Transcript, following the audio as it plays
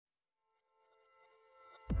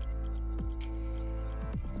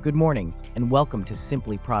Good morning, and welcome to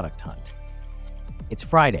Simply Product Hunt. It's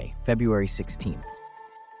Friday, February 16th.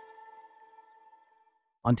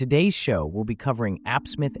 On today's show, we'll be covering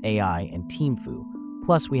AppSmith AI and Teamfu,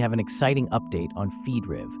 plus we have an exciting update on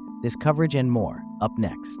FeedRiv. This coverage and more, up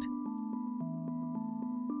next.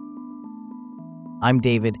 I'm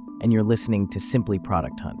David, and you're listening to Simply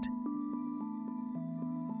Product Hunt.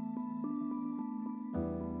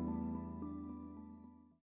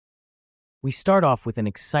 We start off with an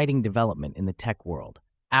exciting development in the tech world.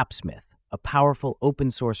 AppSmith, a powerful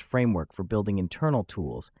open-source framework for building internal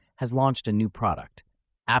tools, has launched a new product,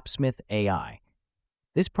 AppSmith AI.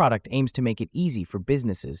 This product aims to make it easy for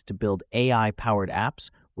businesses to build AI-powered apps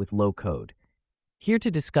with low code. Here to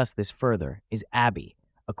discuss this further is Abby,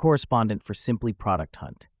 a correspondent for Simply Product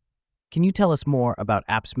Hunt. Can you tell us more about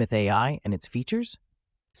AppSmith AI and its features?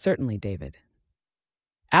 Certainly, David.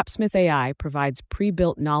 AppSmith AI provides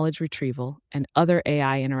pre-built knowledge retrieval and other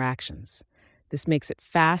AI interactions. This makes it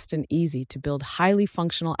fast and easy to build highly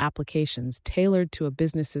functional applications tailored to a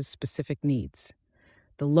business's specific needs.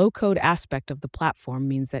 The low-code aspect of the platform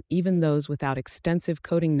means that even those without extensive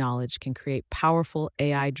coding knowledge can create powerful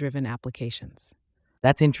AI-driven applications.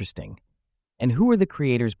 That's interesting. And who are the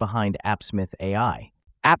creators behind AppSmith AI?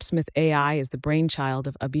 AppSmith AI is the brainchild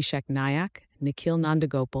of Abhishek Nayak, Nikhil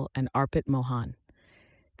Nandagopal, and Arpit Mohan.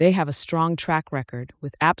 They have a strong track record,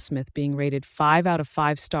 with AppSmith being rated 5 out of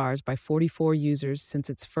 5 stars by 44 users since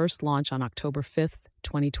its first launch on October 5th,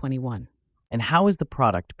 2021. And how has the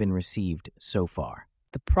product been received so far?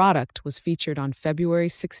 The product was featured on February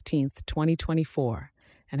 16th, 2024,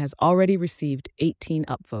 and has already received 18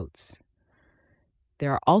 upvotes.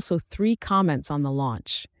 There are also 3 comments on the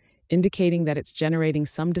launch, indicating that it's generating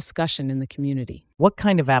some discussion in the community. What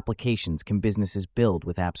kind of applications can businesses build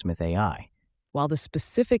with AppSmith AI? While the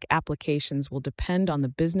specific applications will depend on the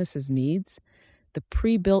business's needs, the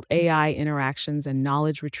pre-built AI interactions and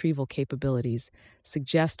knowledge retrieval capabilities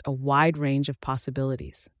suggest a wide range of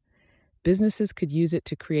possibilities. Businesses could use it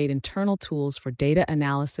to create internal tools for data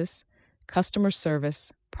analysis, customer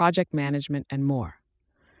service, project management, and more.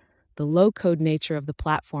 The low-code nature of the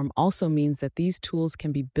platform also means that these tools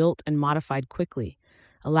can be built and modified quickly,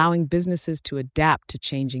 allowing businesses to adapt to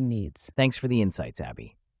changing needs. Thanks for the insights,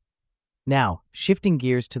 Abby. Now, shifting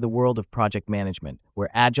gears to the world of project management,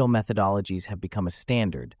 where Agile methodologies have become a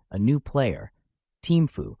standard, a new player,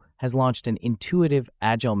 Teamfu has launched an intuitive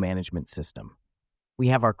Agile management system. We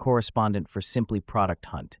have our correspondent for Simply Product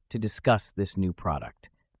Hunt to discuss this new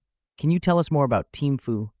product. Can you tell us more about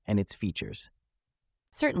Teamfu and its features?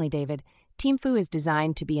 Certainly, David. Teamfu is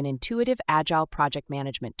designed to be an intuitive Agile project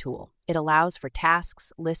management tool. It allows for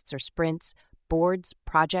tasks, lists or sprints, boards,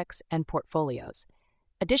 projects, and portfolios.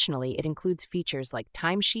 Additionally, it includes features like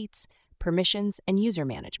timesheets, permissions, and user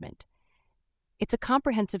management. It's a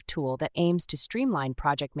comprehensive tool that aims to streamline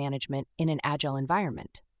project management in an Agile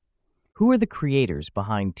environment. Who are the creators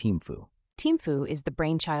behind Teamfu? Teamfu is the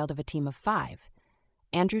brainchild of a team of 5: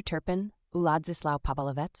 Andrew Turpin, Uladzislau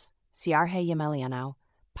Pabalevets, Siarhe Yemelianau,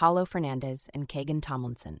 Paulo Fernandez, and Kagan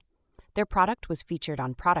Tomlinson. Their product was featured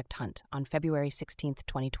on Product Hunt on February 16,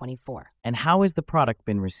 2024. And how has the product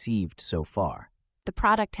been received so far? The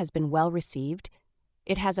product has been well received.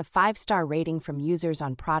 It has a 5-star rating from users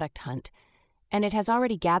on Product Hunt, and it has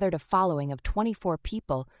already gathered a following of 24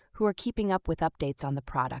 people who are keeping up with updates on the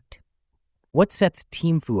product. What sets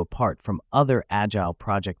Teamfu apart from other Agile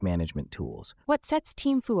project management tools? What sets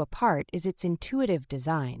Teamfu apart is its intuitive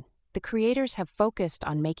design. The creators have focused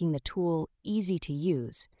on making the tool easy to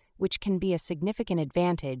use, which can be a significant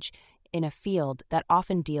advantage in a field that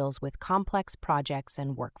often deals with complex projects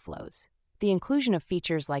and workflows. The inclusion of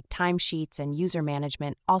features like timesheets and user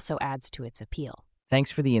management also adds to its appeal.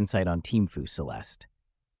 Thanks for the insight on Teamfu, Celeste.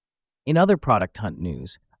 In other Product Hunt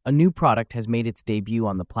news, a new product has made its debut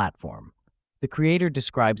on the platform. The creator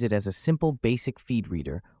describes it as a simple basic feed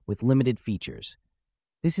reader with limited features.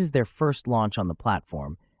 This is their first launch on the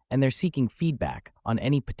platform, and they're seeking feedback on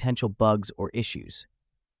any potential bugs or issues.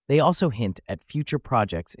 They also hint at future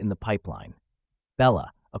projects in the pipeline.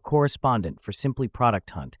 Bella, a correspondent for Simply Product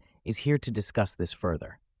Hunt, is here to discuss this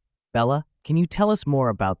further. Bella, can you tell us more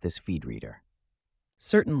about this feed reader?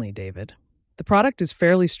 Certainly, David. The product is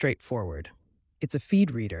fairly straightforward. It's a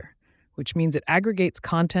feed reader, which means it aggregates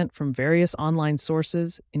content from various online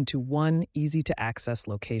sources into one easy-to-access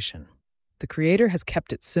location. The creator has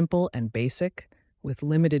kept it simple and basic, with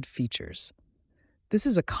limited features. This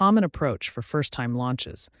is a common approach for first-time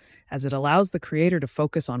launches, as it allows the creator to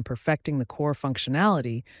focus on perfecting the core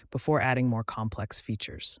functionality before adding more complex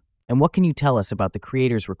features. And what can you tell us about the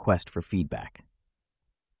creator's request for feedback?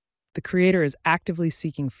 The creator is actively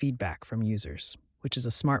seeking feedback from users. which is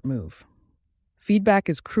a smart move. Feedback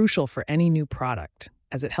is crucial for any new product,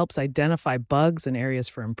 as it helps identify bugs and areas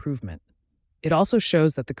for improvement. It also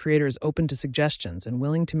shows that the creator is open to suggestions and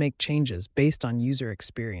willing to make changes based on user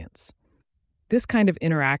experience. This kind of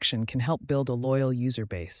interaction can help build a loyal user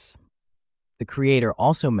base. The creator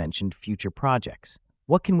also mentioned future projects.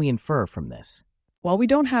 What can we infer from this? While we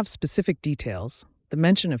don't have specific details, the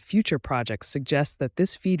mention of future projects suggests that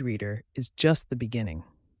this feed reader is just the beginning.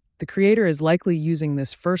 The creator is likely using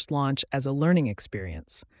this first launch as a learning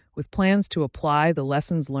experience, with plans to apply the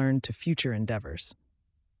lessons learned to future endeavors.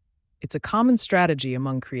 It's a common strategy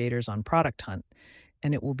among creators on Product Hunt,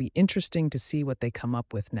 and it will be interesting to see what they come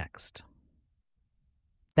up with next.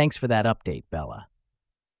 Thanks for that update, Bella.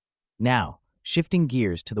 Now, shifting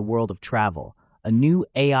gears to the world of travel, a new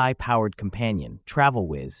AI-powered companion,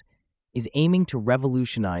 TravelWiz, is aiming to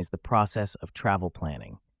revolutionize the process of travel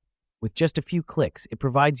planning. With just a few clicks, it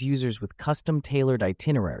provides users with custom-tailored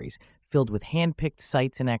itineraries filled with hand-picked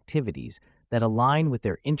sites and activities that align with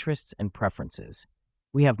their interests and preferences.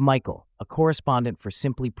 We have Michael, a correspondent for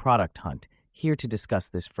Simply Product Hunt, here to discuss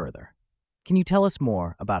this further. Can you tell us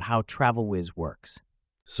more about how TravelWiz works?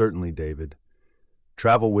 Certainly, David.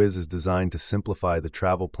 TravelWiz is designed to simplify the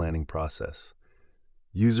travel planning process.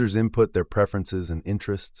 Users input their preferences and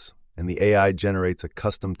interests, and the AI generates a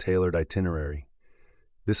custom-tailored itinerary.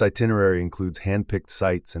 This itinerary includes hand-picked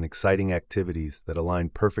sites and exciting activities that align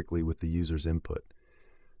perfectly with the user's input.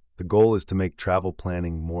 The goal is to make travel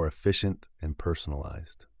planning more efficient and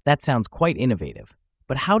personalized. That sounds quite innovative,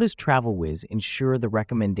 but how does TravelWiz ensure the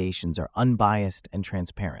recommendations are unbiased and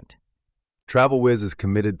transparent? TravelWiz is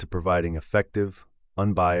committed to providing effective,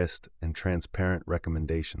 unbiased, and transparent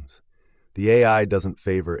recommendations. The AI doesn't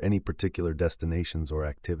favor any particular destinations or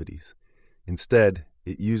activities. Instead,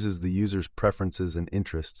 it uses the user's preferences and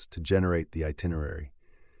interests to generate the itinerary.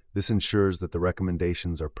 This ensures that the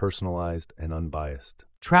recommendations are personalized and unbiased.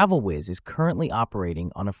 TravelWiz is currently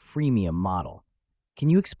operating on a freemium model. Can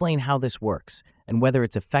you explain how this works and whether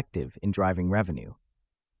it's effective in driving revenue?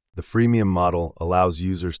 The freemium model allows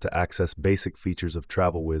users to access basic features of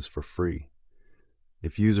TravelWiz for free.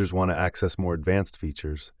 If users want to access more advanced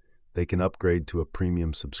features, they can upgrade to a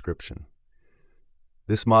premium subscription.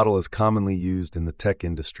 This model is commonly used in the tech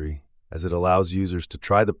industry as it allows users to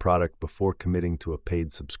try the product before committing to a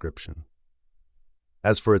paid subscription.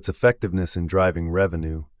 As for its effectiveness in driving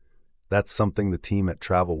revenue, that's something the team at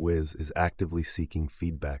TravelWiz is actively seeking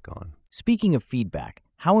feedback on. Speaking of feedback,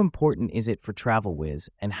 how important is it for TravelWiz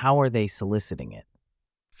and how are they soliciting it?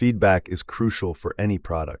 Feedback is crucial for any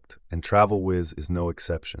product, and TravelWiz is no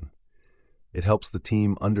exception. It helps the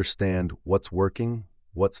team understand what's working,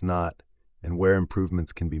 what's not, and where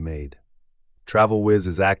improvements can be made. TravelWiz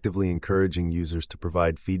is actively encouraging users to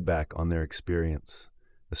provide feedback on their experience,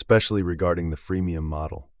 especially regarding the freemium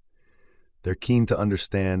model. They're keen to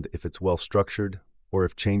understand if it's well-structured or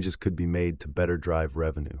if changes could be made to better drive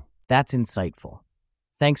revenue. That's insightful.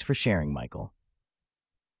 Thanks for sharing, Michael.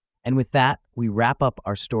 And with that, we wrap up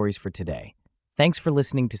our stories for today. Thanks for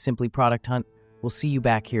listening to Simply Product Hunt. We'll see you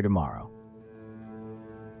back here tomorrow.